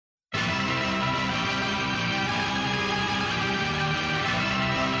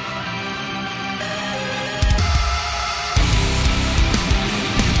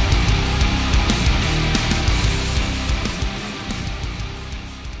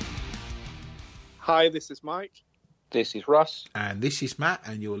Hi, this is Mike. This is Russ. And this is Matt,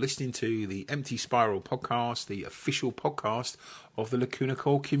 and you're listening to the Empty Spiral podcast, the official podcast of the Lacuna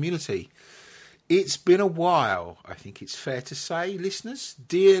Coil community. It's been a while, I think it's fair to say, listeners,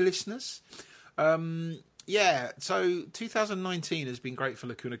 dear listeners. So 2019 has been great for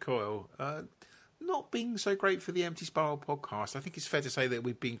Lacuna Coil. Not being so great for the Empty Spiral podcast. I think it's fair to say that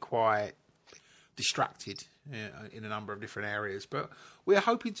we've been quite distracted in a number of different areas, but we're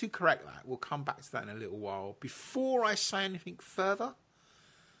hoping to correct that. We'll come back to that in a little while. Before I say anything further,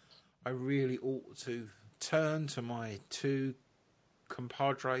 I really ought to turn to my two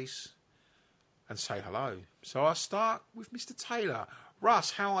compadres and say hello. So I'll start with Mr. Taylor.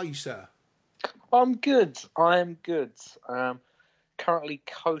 Russ, how are you, sir? I'm good. Currently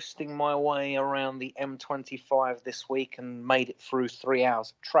coasting my way around the M25 this week and made it through 3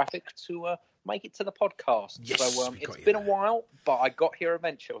 hours of traffic to make it to the podcast. Yes, so it's been a while, but I got here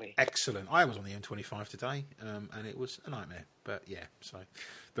eventually. Excellent. I was on the M25 today, and it was a nightmare. But yeah, so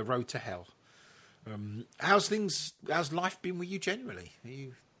the road to hell. How's life been with you generally? Are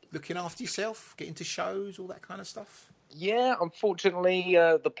you looking after yourself, getting to shows, all that kind of stuff? Yeah, unfortunately,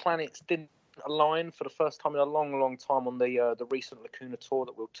 the planets didn't align for the first time in a long, long time on the recent Lacuna tour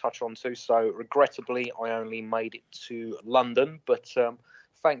that we'll touch on to. So regrettably, I only made it to London, but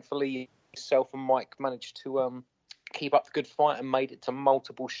thankfully, myself and Mike managed to keep up the good fight and made it to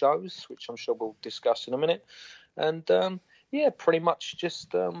multiple shows, which I'm sure we'll discuss in a minute. And pretty much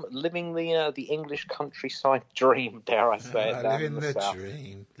just living the English countryside dream, dare I say it. Living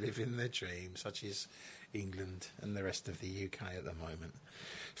the dream, such as England and the rest of the UK at the moment.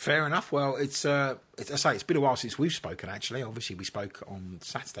 Fair enough. Well, it's been a while since we've spoken, actually. Obviously, we spoke on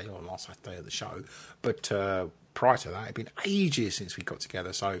Saturday or last Saturday of the show, but prior to that, it'd been ages since we got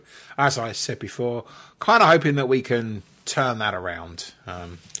together. So, as I said before, kind of hoping that we can turn that around.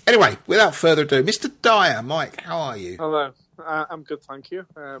 Anyway, without further ado, Mr. Dyer, Mike, how are you? Hello. I'm good, thank you.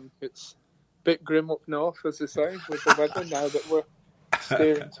 It's a bit grim up north, as they say, with the weather now that we're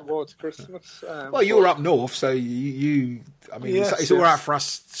steering towards Christmas. Well, you're up north, so it's all right for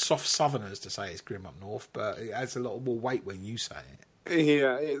us soft southerners to say it's grim up north, but it adds a lot more weight when you say it.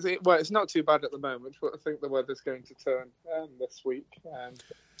 Yeah, it's not too bad at the moment, but I think the weather's going to turn this week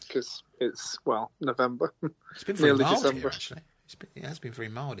because it's, November. It's been very mild December. Here, actually. It has been very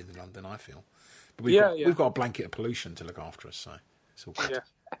mild in London, I feel. But we've got a blanket of pollution to look after us, so it's all good. Yeah,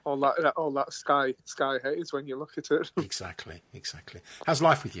 all that sky haze when you look at it. Exactly. How's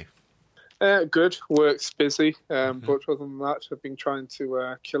life with you? Good. Work's busy, but other than that, I've been trying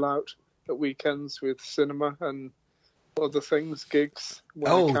to chill out at weekends with cinema and other things, gigs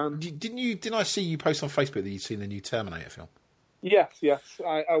when I can. Didn't I see you post on Facebook that you'd seen the new Terminator film? Yes.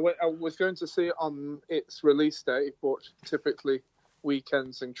 I was going to see it on its release day, but typically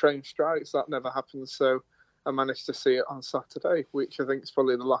weekends and train strikes, that never happens. So I managed to see it on Saturday, which I think is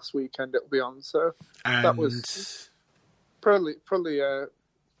probably the last weekend it'll be on. So that was probably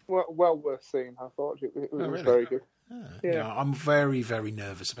well worth seeing. I thought it was really? Very good. Yeah, I'm very, very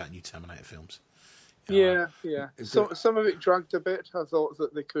nervous about new Terminator films. Yeah. Some of it dragged a bit. I thought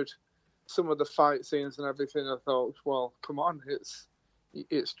that they could, some of the fight scenes and everything, I thought, well, come on,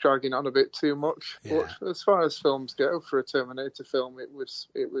 it's dragging on a bit too much. Yeah. But as far as films go, for a Terminator film, it was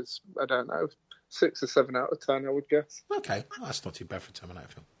I don't know, 6 or 7 out of 10, I would guess. Okay, well, that's not too bad for a Terminator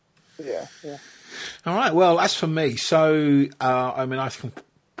film. Yeah. All right, well, as for me, so, I can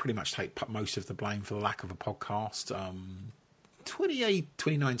pretty much take most of the blame for the lack of a podcast.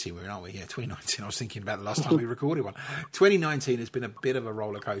 2019 we're in, aren't we? Yeah, 2019. I was thinking about the last time we recorded one. 2019 has been a bit of a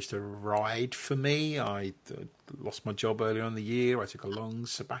roller coaster ride for me. I lost my job earlier in the year. I took a long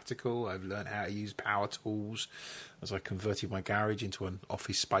sabbatical. I've learned how to use power tools as I converted my garage into an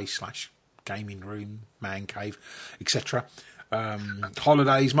office space / gaming room, man cave, etc.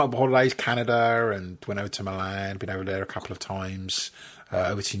 Holidays, multiple holidays, Canada, and went over to Milan. Been over there a couple of times.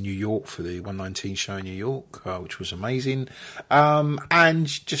 Over to New York for the 119 show in New York, which was amazing. And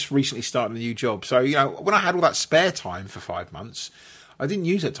just recently started a new job. So, when I had all that spare time for 5 months, I didn't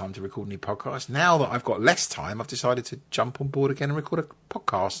use that time to record a new podcast. Now that I've got less time, I've decided to jump on board again and record a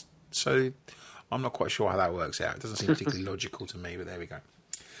podcast. So I'm not quite sure how that works out. It doesn't seem particularly logical to me, but there we go.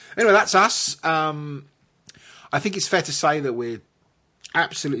 Anyway, that's us. I think it's fair to say that we're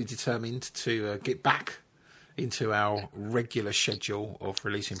absolutely determined to get back into our regular schedule of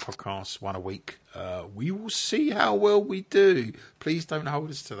releasing podcasts, one a week. We will see how well we do. Please don't hold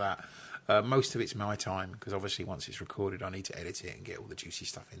us to that. Most of it's my time, because obviously once it's recorded, I need to edit it and get all the juicy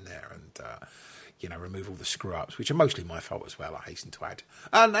stuff in there and, remove all the screw-ups, which are mostly my fault as well, I hasten to add.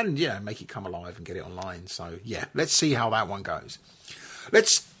 And make it come alive and get it online. So, yeah, let's see how that one goes.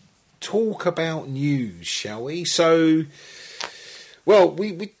 Let's talk about news, shall we? So, well,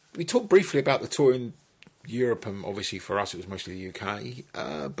 we talked briefly about the tour in Europe, and obviously for us it was mostly the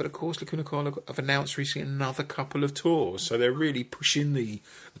UK. But of course, Lacuna Coil have announced recently another couple of tours, so they're really pushing the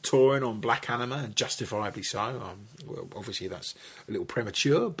touring on Black Anima, and justifiably so. Well, obviously that's a little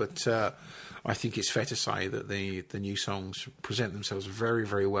premature, but I think it's fair to say that the new songs present themselves very,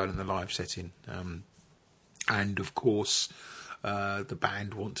 very well in the live setting. And of course, the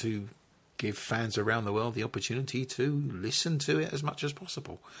band want to give fans around the world the opportunity to listen to it as much as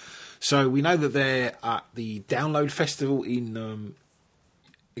possible. So we know that they're at the Download Festival in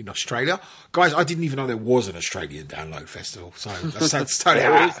Australia. Guys, I didn't even know there was an Australian Download Festival. So that's totally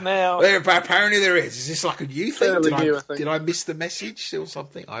There is now. Apparently there is. Is this like a new thing? Fairly new, I think. Did I miss the message or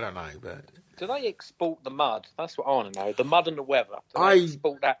something? I don't know, but... Do they export the mud? That's what I want to know. The mud and the weather. Do they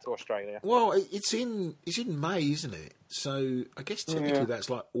export that to Australia? Well, it's in May, isn't it? So I guess technically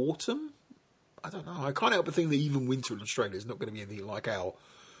that's like autumn. I don't know. I can't help but think that even winter in Australia is not going to be anything like our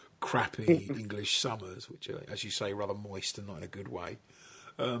crappy English summers, which are, as you say, rather moist and not in a good way.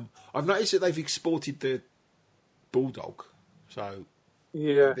 I've noticed that they've exported the Bulldog, so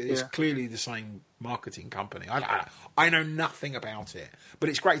it's clearly the same marketing company. I know nothing about it, but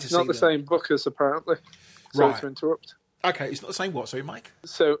it's great to see. Not the same bookers, apparently. Sorry to interrupt. Okay, it's not the same what? Sorry, Mike?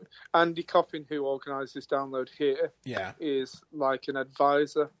 So Andy Coppin, who organises Download here, is like an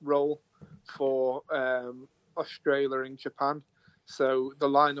advisor role for Australia and Japan. So the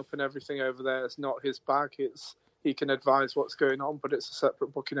lineup and everything over there is not his bag. He can advise what's going on, but it's a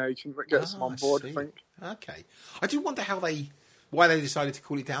separate booking agent that gets them on board, I think. Okay. I do wonder why they decided to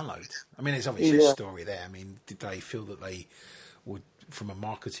call it Download. I mean, there's obviously a story there. I mean, did they feel that they would, from a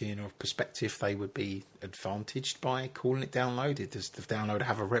marketing or perspective, they would be advantaged by calling it Download? Does the Download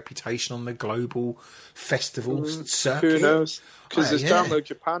have a reputation on the global festival circuit? Who knows? Because there's Download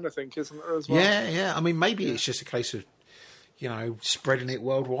Japan, I think, isn't there, as well? Yeah. I mean, maybe it's just a case of, spreading it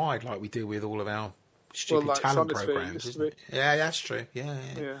worldwide like we do with all of our stupid talent programs, isn't it? Yeah, that's true. Yeah.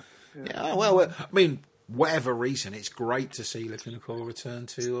 Well, I mean, whatever reason, it's great to see Lacuna Coil return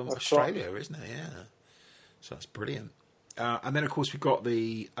to Australia, isn't it? Yeah. So that's brilliant. And then, of course, we've got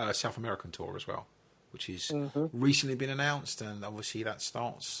the South American tour as well, which has recently been announced, and obviously that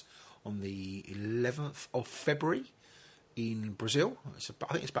starts on the 11th of February in Brazil.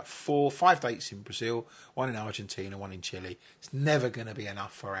 I think it's about 5 dates in Brazil, one in Argentina, one in Chile. It's never going to be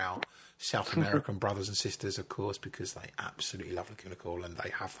enough for our South American brothers and sisters, of course, because they absolutely love Lacuna Coil and they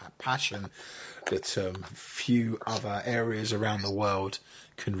have that passion that few other areas around the world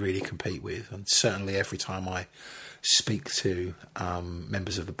can really compete with. And certainly every time I speak to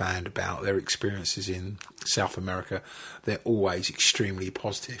members of the band about their experiences in South America, they're always extremely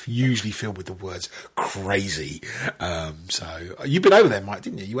positive, usually filled with the words crazy. So you've been over there, Mike,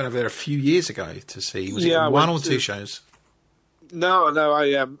 didn't you? You went over there a few years ago to see, was it one or two shows? No,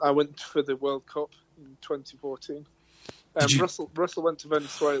 I went for the World Cup in 2014. Russell went to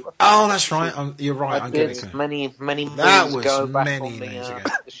Venezuela. Oh, that's right. You're right. I'm getting it. Many that was ago, many moons ago.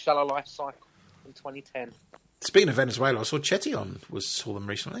 The Shallow Life Cycle in 2010. Speaking of Venezuela, I saw Chetty saw them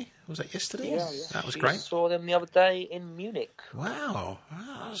recently. Was that yesterday? Yeah. That was great. Saw them the other day in Munich. Wow.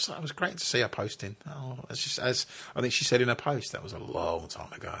 That was great to see her posting. As I think she said in her post, that was a long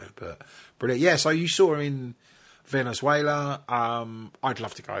time ago, but brilliant. Yeah, so you saw her in Venezuela. I'd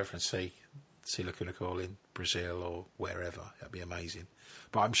love to go over and see Lacuna Coil in Brazil or wherever. That'd be amazing.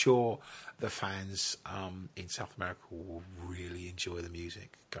 But I'm sure the fans in South America will really enjoy the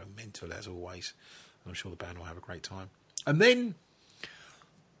music, go mental as always. I'm sure the band will have a great time. And then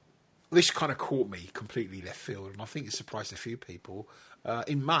this kind of caught me completely left field, and I think it surprised a few people.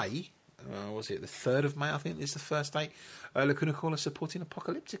 In May, was it the 3rd of May, I think is the first date, Lacuna Coil are supporting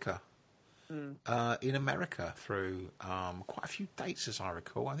Apocalyptica in America through quite a few dates, as I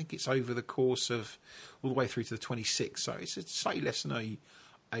recall. I think it's over the course of all the way through to the 26th, so it's slightly less than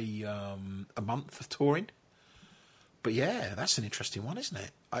a month of touring. But yeah, that's an interesting one, isn't it?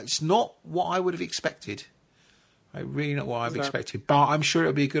 It's not what I would have expected. Really not what I've expected. But I'm sure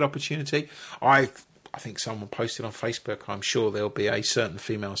it'll be a good opportunity. I think someone posted on Facebook, I'm sure there'll be a certain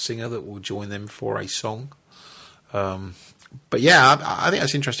female singer that will join them for a song. But yeah, I think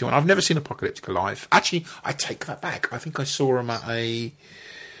that's an interesting one. I've never seen Apocalyptica live. Actually, I take that back. I think I saw them at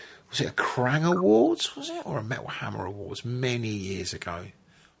was it a Kerrang Awards, was it? Or a Metal Hammer Awards many years ago.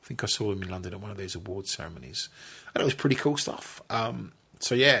 I think I saw them in London at one of those award ceremonies. And it was pretty cool stuff.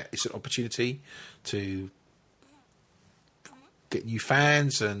 So yeah, it's an opportunity to get new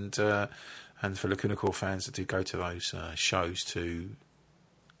fans and for Lacuna Coil fans that do go to those shows to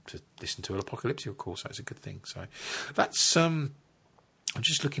listen to an Apocalyptica, of course. That's a good thing. So that's I'm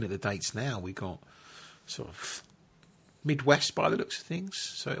just looking at the dates now. We got sort of Midwest by the looks of things.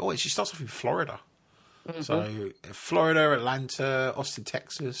 So, it starts off in Florida. Mm-hmm. So, Florida, Atlanta, Austin,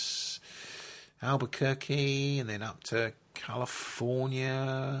 Texas, Albuquerque, and then up to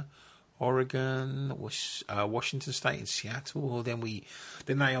California, Oregon, Washington State, and Seattle.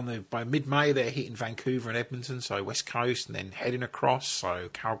 By mid-May they're hitting Vancouver and Edmonton, so West Coast, and then heading across, so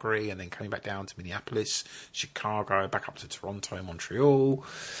Calgary, and then coming back down to Minneapolis, Chicago, back up to Toronto, Montreal,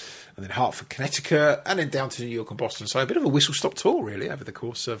 and then Hartford, Connecticut, and then down to New York and Boston. So a bit of a whistle-stop tour, really, over the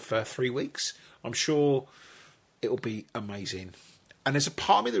course of 3 weeks. I'm sure it'll be amazing. And there's a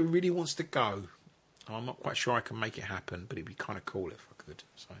part of me that really wants to go. I'm not quite sure I can make it happen, but it'd be kind of cool if I could.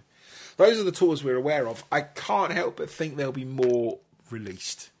 So those are the tours we're aware of. I can't help but think there'll be more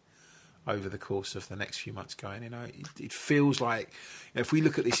released over the course of the next few months going. It feels like, if we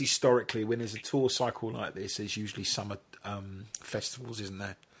look at this historically, when there's a tour cycle like this, there's usually summer festivals, isn't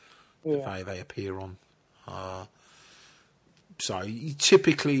there? Yeah. They appear on. So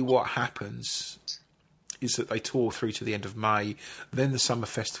typically what happens is that they tour through to the end of May, then the summer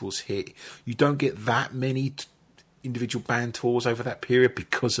festivals hit. You don't get that many individual band tours over that period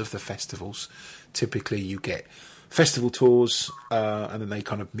because of the festivals. Typically you get festival tours, and then they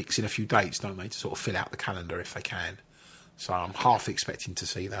kind of mix in a few dates, don't they, to sort of fill out the calendar if they can. So I'm half expecting to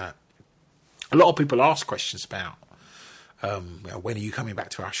see that. A lot of people ask questions about when are you coming back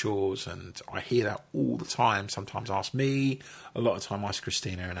to our shores, and I hear that all the time. Sometimes ask me, a lot of time ask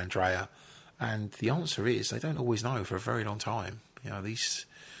Christina and Andrea, and the answer is they don't always know for a very long time. These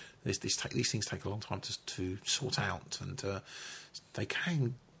things take a long time to sort out, and they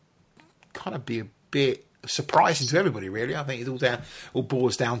can kind of be a bit surprising to everybody, really. I think it all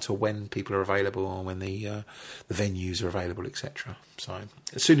boils down to when people are available and when the venues are available, etc. So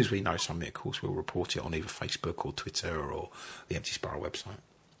as soon as we know something, of course, we'll report it on either Facebook or Twitter or the Empty Spiral website.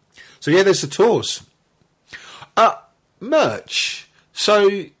 So yeah, there's the tours. Merch.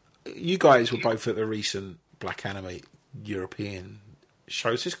 So you guys were both at the recent Black Anime European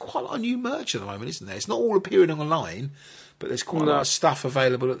shows. There's quite a lot of new merch at the moment, isn't there? It's not all appearing online, but there's quite a lot of stuff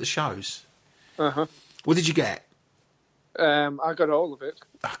available at the shows. Uh-huh. What did you get? I got all of it.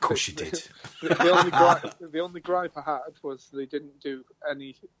 Of course you did. The only gripe I had was they didn't do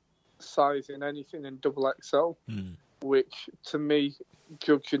any size in anything in XXL, which to me,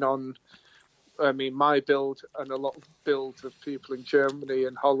 judging on, my build and a lot of builds of people in Germany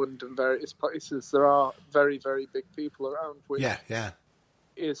and Holland and various places, there are very, very big people around, which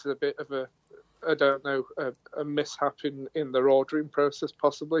is a bit of a mishap in their ordering process,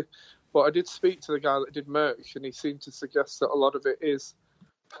 possibly. But I did speak to the guy that did merch, and he seemed to suggest that a lot of it is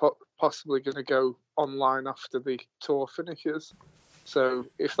possibly going to go online after the tour finishes. So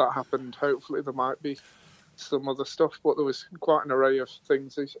if that happened, hopefully there might be some other stuff. But there was quite an array of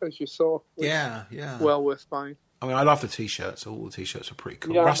things, as you saw. Yeah. Well worth buying. I love the T-shirts. All the T-shirts are pretty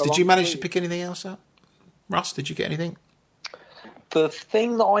cool. Yeah, Russ, did you manage to pick anything else up? Russ, did you get anything? The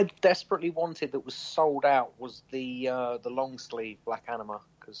thing that I desperately wanted that was sold out was the long sleeve Black Anima,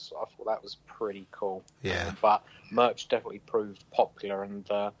 because I thought that was pretty cool. Yeah. But merch definitely proved popular, and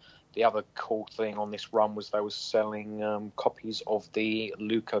the other cool thing on this run was they were selling copies of the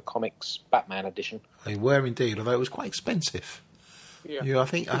Luca Comics Batman edition. They were indeed, although it was quite expensive. Yeah, I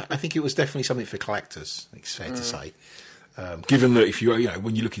think it was definitely something for collectors. It's fair to say. Given that if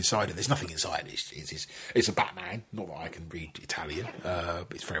when you look inside it, there's nothing inside. It's a Batman. Not that I can read Italian, but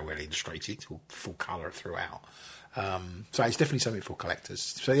it's very well illustrated, full colour throughout. So it's definitely something for collectors.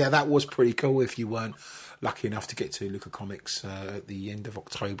 So yeah, that was pretty cool. If you weren't lucky enough to get to Luca Comics at the end of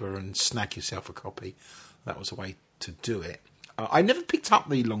October and snag yourself a copy, that was a way to do it. I never picked up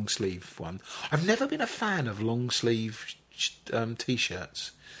the long sleeve one. I've never been a fan of long sleeve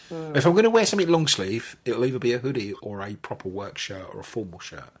T-shirts. If I'm going to wear something long sleeve, it'll either be a hoodie or a proper work shirt or a formal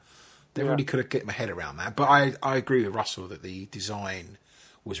shirt. Never really could get my head around that. But I agree with Russell that the design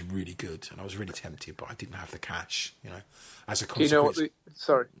was really good, and I was really tempted, but I didn't have the cash, as a consequence. Do you know what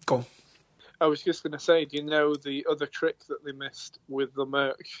sorry. Go on. I was just going to say, do you know the other trick that they missed with the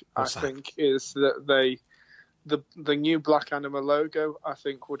merch, What's that? think, is that the new Black Anima logo, I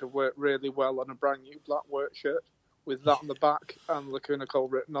think, would have worked really well on a brand new black work shirt, with that on the back and Lacuna Coil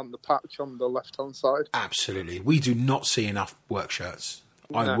written on the patch on the left-hand side. Absolutely. We do not see enough work shirts.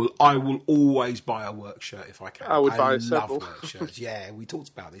 No. I will always buy a work shirt if I can. I would buy love several work shirts. Yeah, we talked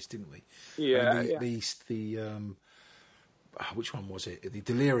about this, didn't we? Yeah. Which one was it? The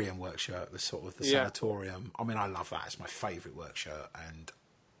Delirium work shirt, the Sanatorium. I mean, I love that. It's my favourite work shirt, and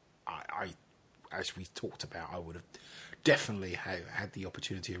I, as we talked about, I would have definitely had the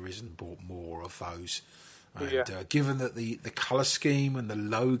opportunity arisen, bought more of those. And given that the colour scheme and the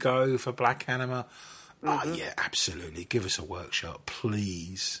logo for Black Anima, yeah, absolutely, give us a workshop,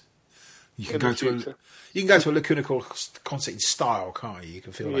 please. You can go to a Lacuna concert in style, can't you? You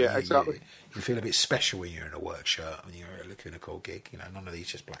can feel like exactly. You can feel a bit special when you're in a work shirt when you're at a Lacuna Coil gig. You know, none of these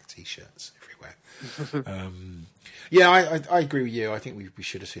just black t-shirts everywhere. I agree with you. I think we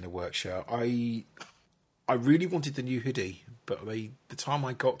should have seen a work shirt. I really wanted the new hoodie, but the time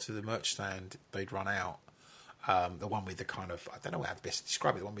I got to the merch stand, they'd run out. The one with the kind of, I don't know how to best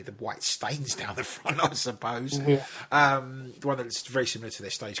describe it, the one with the white stains down the front, I suppose. Yeah. The one that's very similar to their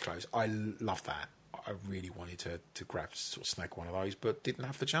stage clothes. I love that. I really wanted to grab, sort of snag one of those, but didn't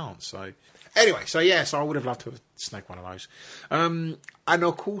have the chance. So anyway, so I would have loved to have snagged one of those. And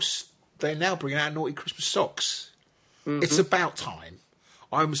of course, they're now bringing out Naughty Christmas socks. Mm-hmm. It's about time.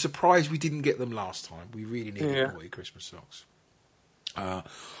 I'm surprised we didn't get them last time. We really needed Naughty Christmas socks.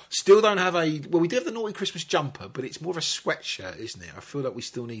 Still don't have we do have the Naughty Christmas jumper, but it's more of a sweatshirt, isn't it? I feel like we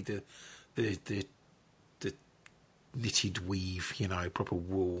still need the knitted weave, proper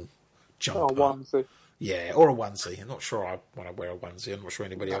wool jumper. Oh, onesie. Yeah, or a onesie. I'm not sure I want to wear a onesie. I'm not sure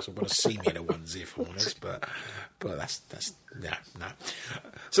anybody else would want to see me in a onesie, if I'm honest. But that's no.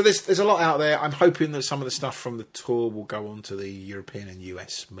 So there's a lot out there. I'm hoping that some of the stuff from the tour will go onto the European and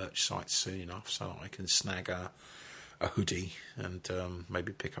US merch sites soon enough, so that I can snag a hoodie and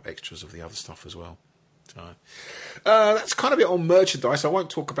maybe pick up extras of the other stuff as well. So that's kind of it on merchandise. I won't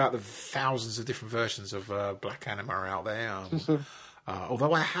talk about the thousands of different versions of Black Anima out there.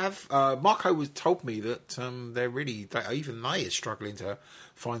 Although I have, Marco told me that even they are struggling to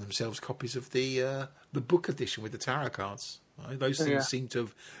find themselves copies of the book edition with the tarot cards. Those things seem to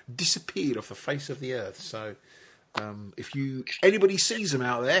have disappeared off the face of the earth. So if anybody sees them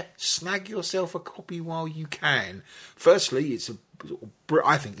out there, snag yourself a copy while you can. Firstly,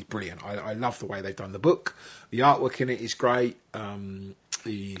 I think it's brilliant. I love the way they've done the book. The artwork in it is great.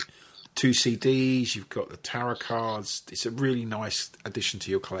 The 2 CDs, you've got the tarot cards. It's a really nice addition to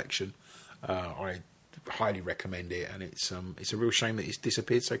your collection. I highly recommend it, and it's a real shame that it's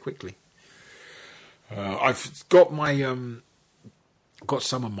disappeared so quickly. I've got got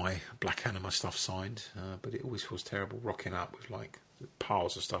some of my Black Anima stuff signed, but it always feels terrible rocking up with like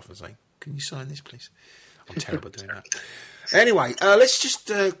piles of stuff and saying, "Can you sign this, please?" I'm terrible at doing that. Anyway, let's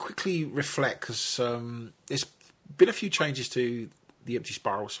just quickly reflect, because there's been a few changes to the Empty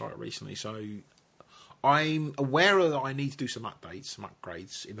Spiral site recently, so I'm aware that I need to do some updates, some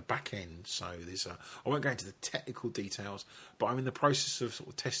upgrades in the back end. So I won't go into the technical details, but I'm in the process of sort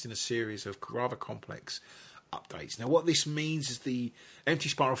of testing a series of rather complex updates. Now, what this means is the Empty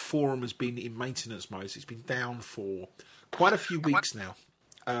Spiral forum has been in maintenance mode. It's been down for quite a few weeks now.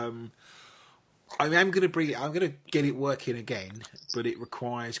 I'm going to get it working again, but it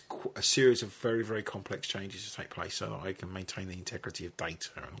requires a series of very, very complex changes to take place so that I can maintain the integrity of data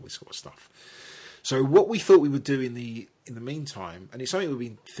and all this sort of stuff. So what we thought we would do in the meantime, and it's something we've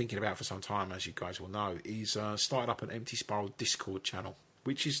been thinking about for some time, as you guys will know, is start up an Empty Spiral Discord channel,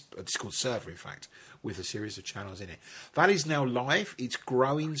 which is a Discord server, in fact, with a series of channels in it. That is now live. It's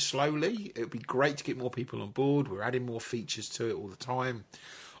growing slowly. It would be great to get more people on board. We're adding more features to it all the time.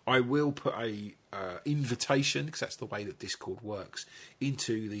 I will put a invitation, because that's the way that Discord works,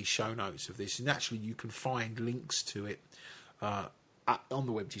 into the show notes of this. And actually, you can find links to it on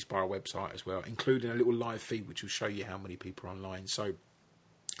the Empty Spiral website as well, including a little live feed which will show you how many people are online. So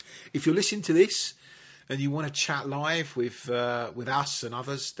if you're listening to this and you want to chat live with us and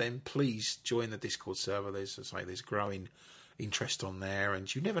others, then please join the Discord server. There's growing interest on there,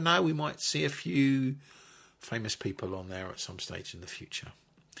 and you never know, we might see a few famous people on there at some stage in the future.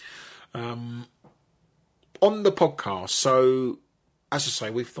 On the podcast, so as I say,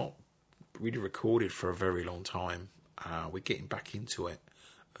 we've not really recorded for a very long time. We're getting back into it.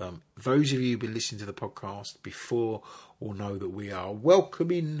 Those of you who've been listening to the podcast before will know that we are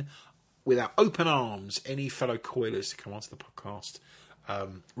welcoming with our open arms any fellow coilers to come onto the podcast.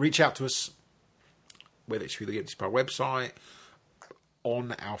 Reach out to us, whether it's through the Empty Spiral website,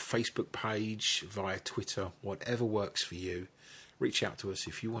 on our Facebook page, via Twitter, whatever works for you. Reach out to us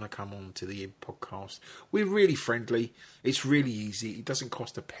if you want to come on to the podcast. We're really friendly. It's really easy. It doesn't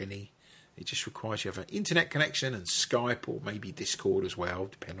cost a penny. It just requires you have an internet connection and Skype, or maybe Discord as well,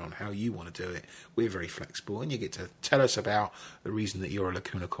 depending on how you want to do it. We're very flexible, and you get to tell us about the reason that you're a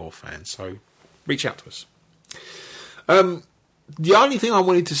Lacuna Coil fan. So reach out to us. The only thing I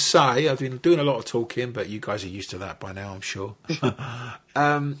wanted to say, I've been doing a lot of talking, but you guys are used to that by now, I'm sure, is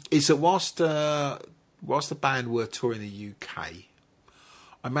that whilst the band were touring the UK,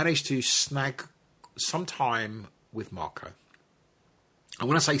 I managed to snag some time with Marco. And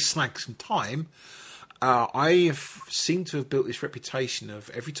when I say snag some time, I seem to have built this reputation of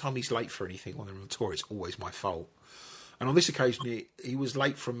every time he's late for anything when they're on tour, it's always my fault. And on this occasion, he was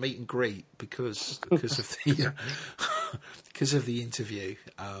late for a meet and greet because of the because of the interview.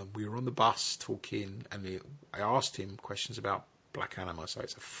 We were on the bus talking, and I asked him questions about Black Anima. So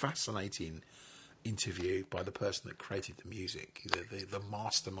it's a fascinating interview by the person that created the music, the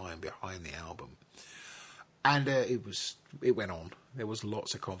mastermind behind the album. And it went on. There was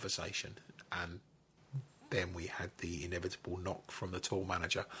lots of conversation, and then we had the inevitable knock from the tour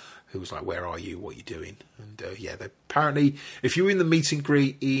manager, who was like, "Where are you? What are you doing?" And apparently, if you were in the meet and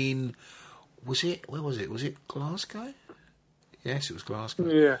greet where was it? Was it Glasgow? Yes, it was Glasgow.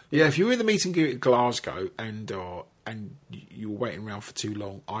 Yeah. If you were in the meet and greet at Glasgow and you were waiting around for too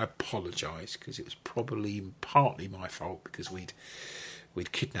long, I apologise, because it was probably partly my fault, because we'd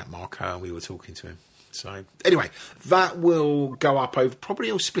kidnapped Marco and we were talking to him. So anyway, that will go up over. Probably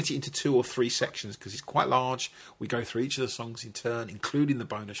I'll split it into 2 or 3 sections because it's quite large. We go through each of the songs in turn, including the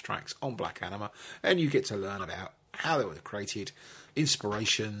bonus tracks on Black Anima, and you get to learn about how they were created,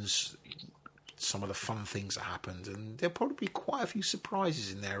 inspirations, some of the fun things that happened, and there'll probably be quite a few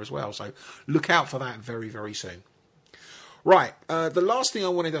surprises in there as well. So look out for that very, very soon. Right, the last thing I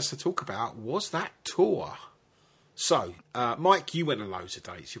wanted us to talk about was that tour. So, Mike, you went to loads of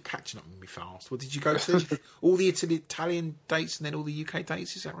dates. You're catching up with me fast. What did you go to? All the Italian dates and then all the UK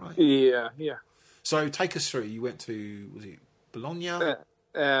dates, is that right? Yeah. So, take us through. You went to, was it Bologna?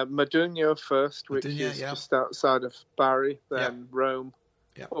 Modugno first, which is just outside of Bari, then Rome,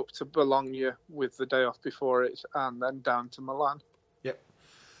 up to Bologna with the day off before it, and then down to Milan. Yep.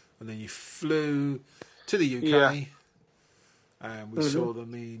 And then you flew to the UK, and we saw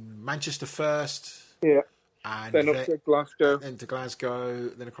them in Manchester first. Yeah. And then up to Glasgow. Then to Glasgow,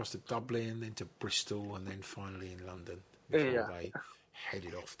 then across to Dublin, then to Bristol, and then finally in London before they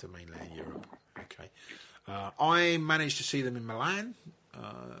headed off to mainland Europe. Okay. I managed to see them in Milan.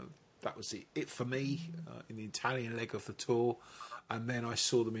 That was it for me in the Italian leg of the tour. And then I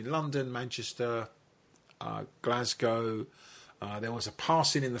saw them in London, Manchester, Glasgow. There was a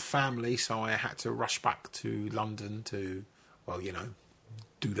passing in the family, so I had to rush back to London to,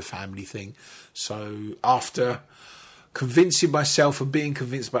 do the family thing. So after convincing myself and being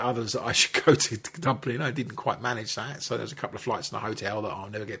convinced by others that I should go to Dublin, I didn't quite manage that. So there was a couple of flights in a hotel that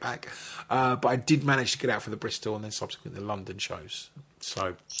I'll never get back. But I did manage to get out for the Bristol and then subsequently the London shows.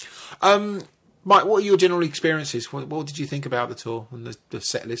 So, Mike, what are your general experiences? What did you think about the tour and the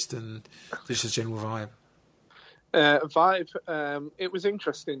set list and just the general vibe? It was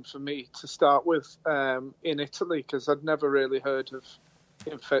interesting for me to start with in Italy, because I'd never really heard of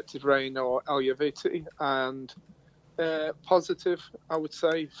Infected Rain or Elio Viti, and positive, I would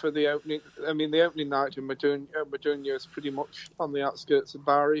say, for the opening. I mean, the opening night in Modugno is pretty much on the outskirts of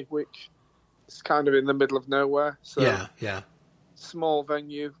Bari, which is kind of in the middle of nowhere. So yeah. Small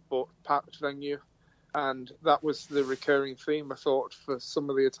venue, but packed venue. And that was the recurring theme, I thought, for some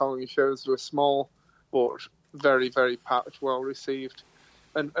of the Italian shows. They were small, but very, very packed, well received.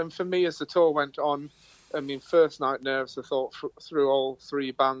 And for me, as the tour went on, I mean, first night nerves, I thought through all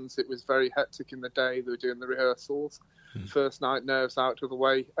 3 bands, it was very hectic in the day. They were doing the rehearsals. First night nerves out of the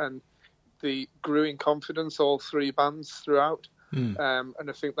way, and the growing confidence, all 3 bands throughout. And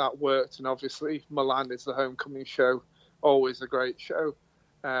I think that worked. And obviously, Milan is the homecoming show, always a great show.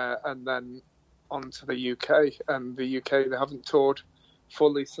 And then on to the UK. And the UK, they haven't toured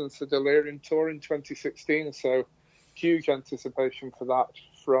fully since the Delirium tour in 2016. So huge anticipation for that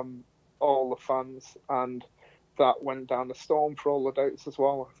from all the fans, and that went down a storm for all the dates as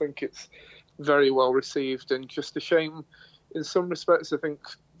well. I think it's very well received, and just a shame in some respects. I think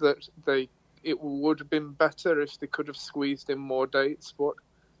that it would have been better if they could have squeezed in more dates, but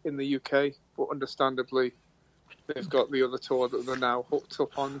in the UK, but understandably they've got the other tour that they're now hooked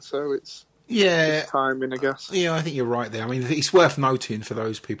up on, so it's timing, I guess. Yeah, I think you're right there. I mean, it's worth noting for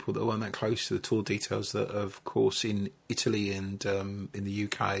those people that weren't that close to the tour details that, of course, in Italy and in the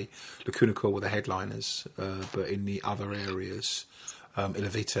UK, Lacuna Coil were the headliners, but in the other areas, Elio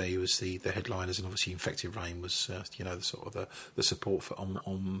Viti was the headliners, and obviously Infected Rain was, the sort of the support for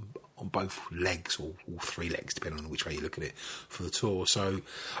on both legs, or all 3 legs, depending on which way you look at it, for the tour. So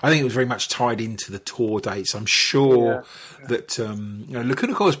I think it was very much tied into the tour dates. I'm sure that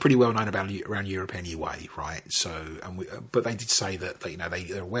Lacuna Coil is pretty well known around Europe anyway, right? So, but they did say that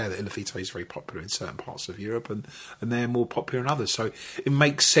they're aware that Elio Viti is very popular in certain parts of Europe, and they're more popular in others. So it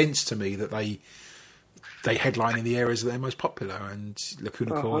makes sense to me that they headline in the areas that they're most popular, and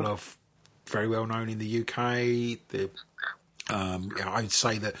Lacuna Coil are very well known in the UK. I would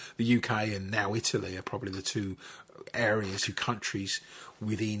say that the UK and now Italy are probably the 2 countries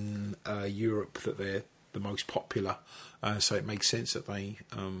within Europe that the most popular, so it makes sense that they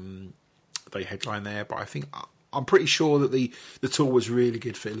headline there. But I think I'm pretty sure that the tour was really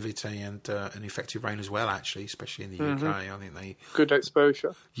good for Il Vite and Effective Rain as well, actually, especially in the UK. I think they good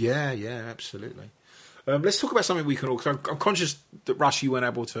exposure. Yeah, absolutely. Let's talk about something we can all. Cause I'm conscious that Russ, you weren't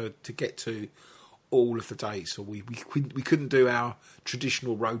able to get to all of the dates, or we couldn't do our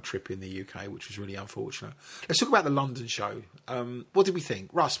traditional road trip in the UK, which was really unfortunate. Let's talk about the London show. What did we think,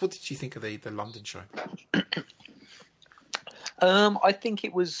 Russ? What did you think of the London show? I think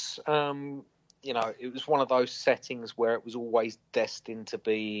it was, it was one of those settings where it was always destined to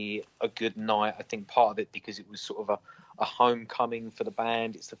be a good night. I think part of it because it was sort of a homecoming for the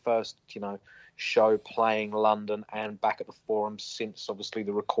band. It's the first, show playing London and back at the Forum since obviously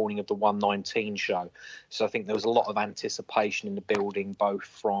the recording of the 119 show. So I think there was a lot of anticipation in the building, both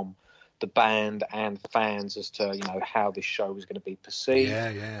from the band and fans as to how this show was going to be perceived.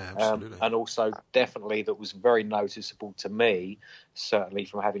 Yeah, absolutely. And also definitely that was very noticeable to me, certainly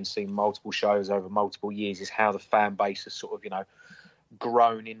from having seen multiple shows over multiple years, is how the fan base has sort of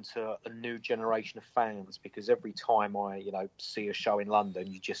grown into a new generation of fans, because every time I see a show in London,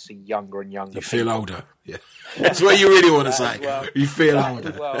 you just see younger and younger. You feel older. Yeah, that's what you really want to say. Well, you feel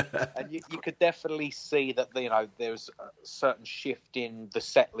older. Well, and you could definitely see that there's a certain shift in the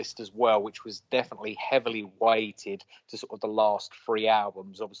set list as well, which was definitely heavily weighted to sort of the last 3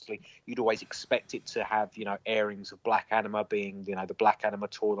 albums. Obviously, you'd always expect it to have airings of Black Anima, being the Black Anima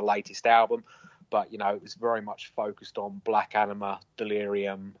tour, the latest album. But, it was very much focused on Black Anima,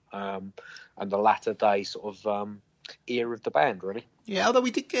 Delirium, and the latter day sort of era of the band, really. Yeah, although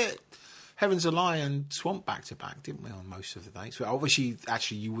we did get Heaven's a Lie and Swamp back to back, didn't we, on most of the dates? Well, obviously,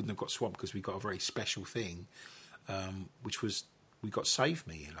 actually, you wouldn't have got Swamp because we got a very special thing, which was we got Save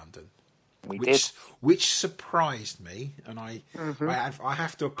Me in London. We did. Which surprised me, and I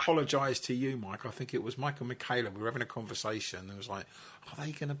have to apologise to you, Mike. I think it was Mike and Michaela. We were having a conversation, and it was like, are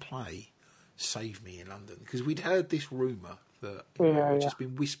they going to play Save Me in London? Because we'd heard this rumour that had just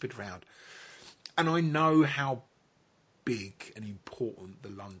been whispered round, and I know how big and important the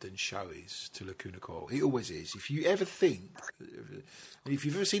London show is to Lacuna Coil. It always is. If you've ever seen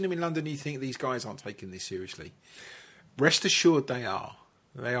them in London, and you think these guys aren't taking this seriously, rest assured they are.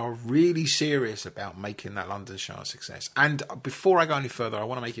 They are really serious about making that London show a success. And before I go any further, I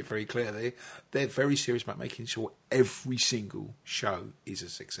want to make it very clear they're very serious about making sure every single show is a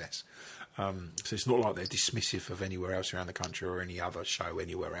success. So it's not like they're dismissive of anywhere else around the country or any other show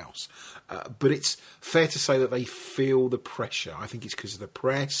anywhere else. But it's fair to say that they feel the pressure. I think it's because of the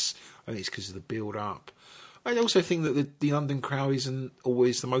press. I think it's because of the build-up. I also think that the London crowd isn't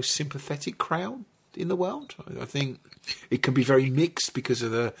always the most sympathetic crowd in the world. I think it can be very mixed because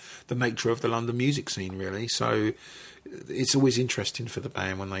of the nature of the London music scene, really. So it's always interesting for the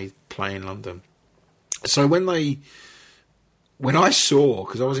band when they play in London. So when I saw,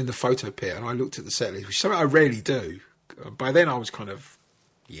 because I was in the photo pit and I looked at the set list, which is something I rarely do. By then I was kind of,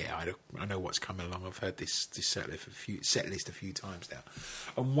 I know what's coming along. I've heard this set list a few times now.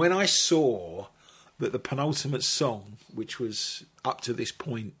 And when I saw that the penultimate song, which was up to this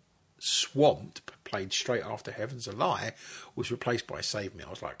point Swamped, played straight after Heaven's a Lie, was replaced by Save Me,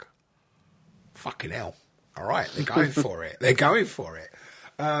 I was like, fucking hell. All right, they're going for it. They're going for it.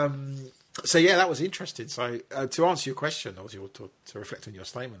 So, yeah, that was interesting. So, to answer your question, or to reflect on your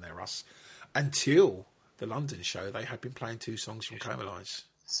statement there, Russ, until the London show, they had been playing 2 songs from Comalise.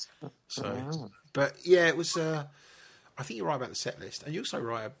 So, but, yeah, it was... I think you're right about the set list. And you're also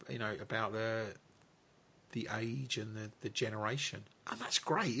right, about the age and the generation. And that's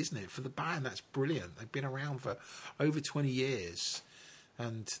great, isn't it? For the band, that's brilliant. They've been around for over 20 years,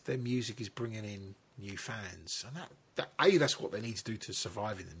 and their music is bringing in new fans. And A, that's what they need to do to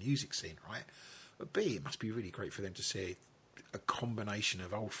survive in the music scene, right? But B, it must be really great for them to see a combination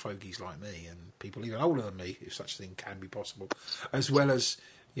of old fogies like me and people even older than me, if such a thing can be possible, as well as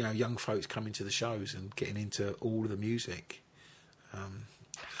young folks coming to the shows and getting into all of the music.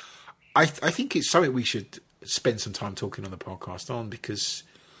 I think it's something we should spend some time talking on the podcast on, because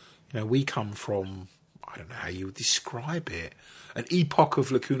we come from, I don't know how you would describe it, an epoch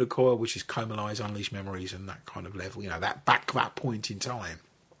of Lacuna Coil, which is Comalise, Unleashed Memories, and that kind of level. That point in time,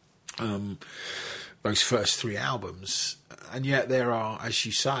 those first 3 albums, and yet there are, as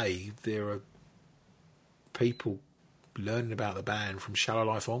you say, there are people learning about the band from Shallow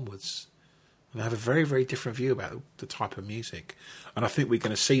Life onwards. And they have a very, very different view about the type of music. And I think we're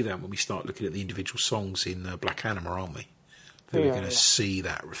going to see that when we start looking at the individual songs in Black Anima, aren't we? We're going to see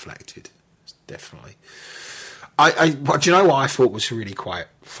that reflected. Definitely. Do you know what I thought was really quite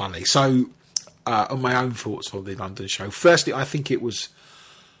funny? So, on my own thoughts on the London show. Firstly, I think it was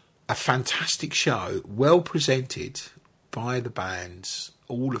a fantastic show, well presented by the bands,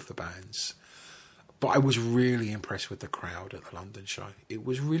 all of the bands. But I was really impressed with the crowd at the London show. It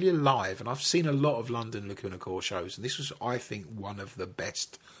was really alive, and I've seen a lot of London Lacuna Core shows, and this was, I think, one of the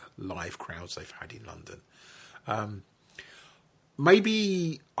best live crowds they've had in London.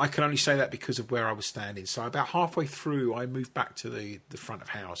 Maybe I can only say that because of where I was standing. So about halfway through, I moved back to the front of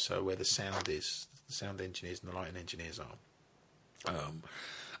house, so where the sound is, the sound engineers and the lighting engineers are.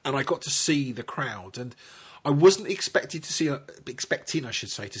 And I got to see the crowd, and I wasn't expecting, to see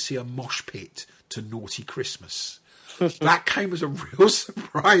a mosh pit to Naughty Christmas. That came as a real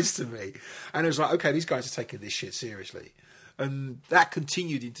surprise to me. And it was like, okay, these guys are taking this shit seriously. And that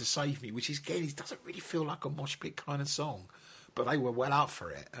continued into Save Me, which is, again, it doesn't really feel like a mosh pit kind of song. But they were well up for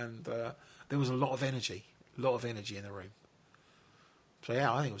it. And there was a lot of energy in the room. So,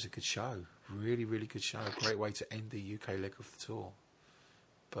 yeah, I think it was a good show. Really, really good show. A great way to end the UK leg of the tour.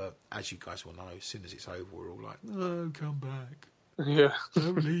 But as you guys will know, as soon as it's over, we're all like, "No, come back. Yeah.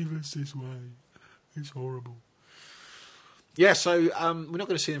 Don't leave us this way. It's horrible." Yeah, so we're not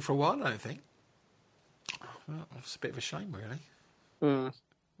going to see them for a while, I don't think. Well, it's a bit of a shame, really.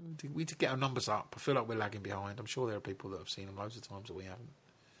 We did get our numbers up. I feel like we're lagging behind. I'm sure there are people that have seen them loads of times that we haven't.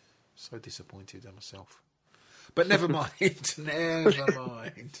 So disappointed in myself. But never mind. Never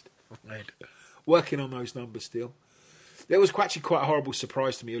mind. Working on those numbers still. It was actually quite a horrible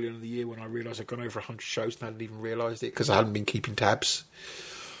surprise to me earlier in the year when I realised I'd gone over 100 shows and I hadn't even realised it because I hadn't been keeping tabs.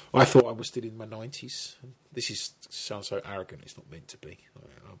 I thought I was still in my 90s. This sounds so arrogant. It's not meant to be.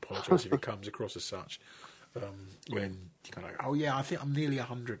 I apologise if it comes across as such. When you're kind of like, oh yeah, I think I'm nearly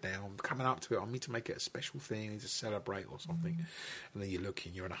 100 now. I'm coming up to it. I need to make it a special thing. I need to celebrate or something. And then you look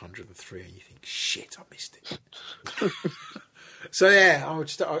and you're at 103 and you think, shit, I missed it. So yeah,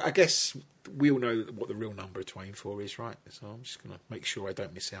 I guess we all know what the real number to aim for is, right? So I'm just going to make sure I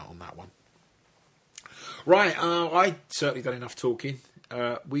don't miss out on that one. Right, I certainly done enough talking.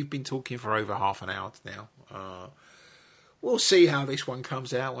 We've been talking for over half an hour now. We'll see how this one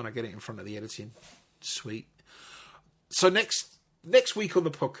comes out when I get it in front of the editing suite. So next week on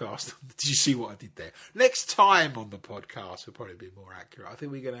the podcast, did you see what I did there? Next time on the podcast, will probably be more accurate. I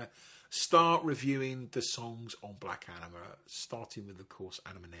think we're going to start reviewing the songs on Black Anima, starting with, of course,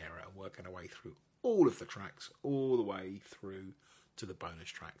 Animanera, and working our way through all of the tracks, all the way through to the bonus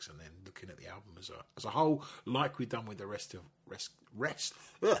tracks, and then looking at the album as a whole, like we've done with the rest of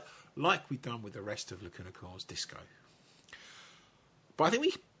Lacuna Core's disco. But I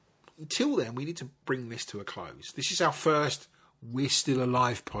think until then, we need to bring this to a close. This is our first We're Still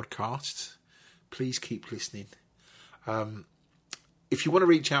Alive podcast. Please keep listening. If you want to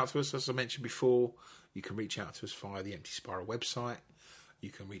reach out to us, as I mentioned before, you can reach out to us via the Empty Spiral website.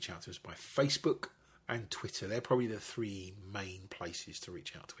 You can reach out to us by Facebook and Twitter. They're probably the three main places to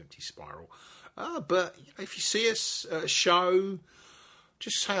reach out to Empty Spiral. But if you see us at a show,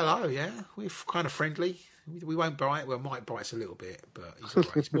 just say hello, yeah? We're kind of friendly. We won't bite. Well, Mike bites a little bit, but he's all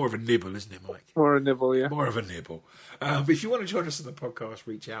right. It's more of a nibble, isn't it, Mike? More a nibble, yeah. More of a nibble. But if you want to join us on the podcast,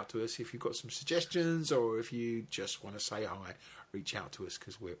 reach out to us. If you've got some suggestions or if you just want to say hi, reach out to us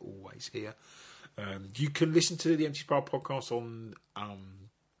because we're always here. You can listen to the Empty Spiral podcast on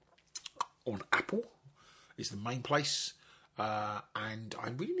Apple. Is the main place. And I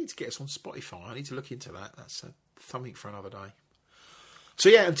really need to get us on Spotify. I need to look into that. That's something for another day. So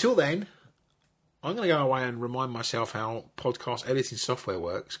yeah, until then, I'm going to go away and remind myself how podcast editing software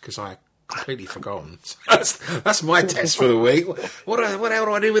works because I completely forgotten. That's my test for the week. What the hell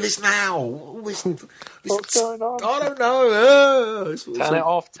do I do with this now? What's going on? I don't know. Turn it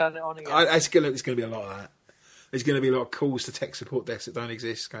off, turn it on again. It's going to be a lot of that. There's going to be a lot of calls to tech support desks that don't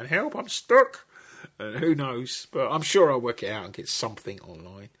exist going, help, I'm stuck. Who knows? But I'm sure I'll work it out and get something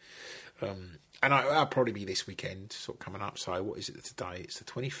online. And I'll probably be this weekend sort of coming up. So what is it today? It's the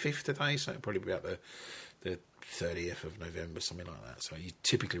 25th today, so it'll probably be about the 30th of November, something like that. So you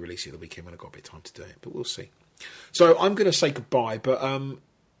typically release it the weekend when I've got a bit of time to do it, but we'll see. So I'm going to say goodbye, but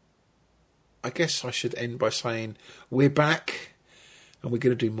I guess I should end by saying we're back and we're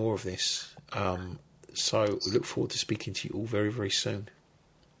going to do more of this. So we look forward to speaking to you all very, very soon.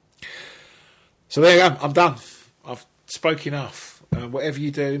 So there you go. I'm done. I've spoke enough. Whatever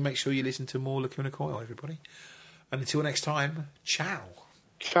you do, make sure you listen to more Lacuna Coil, everybody. And until next time, ciao.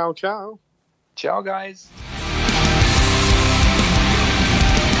 Ciao, ciao. Ciao, guys.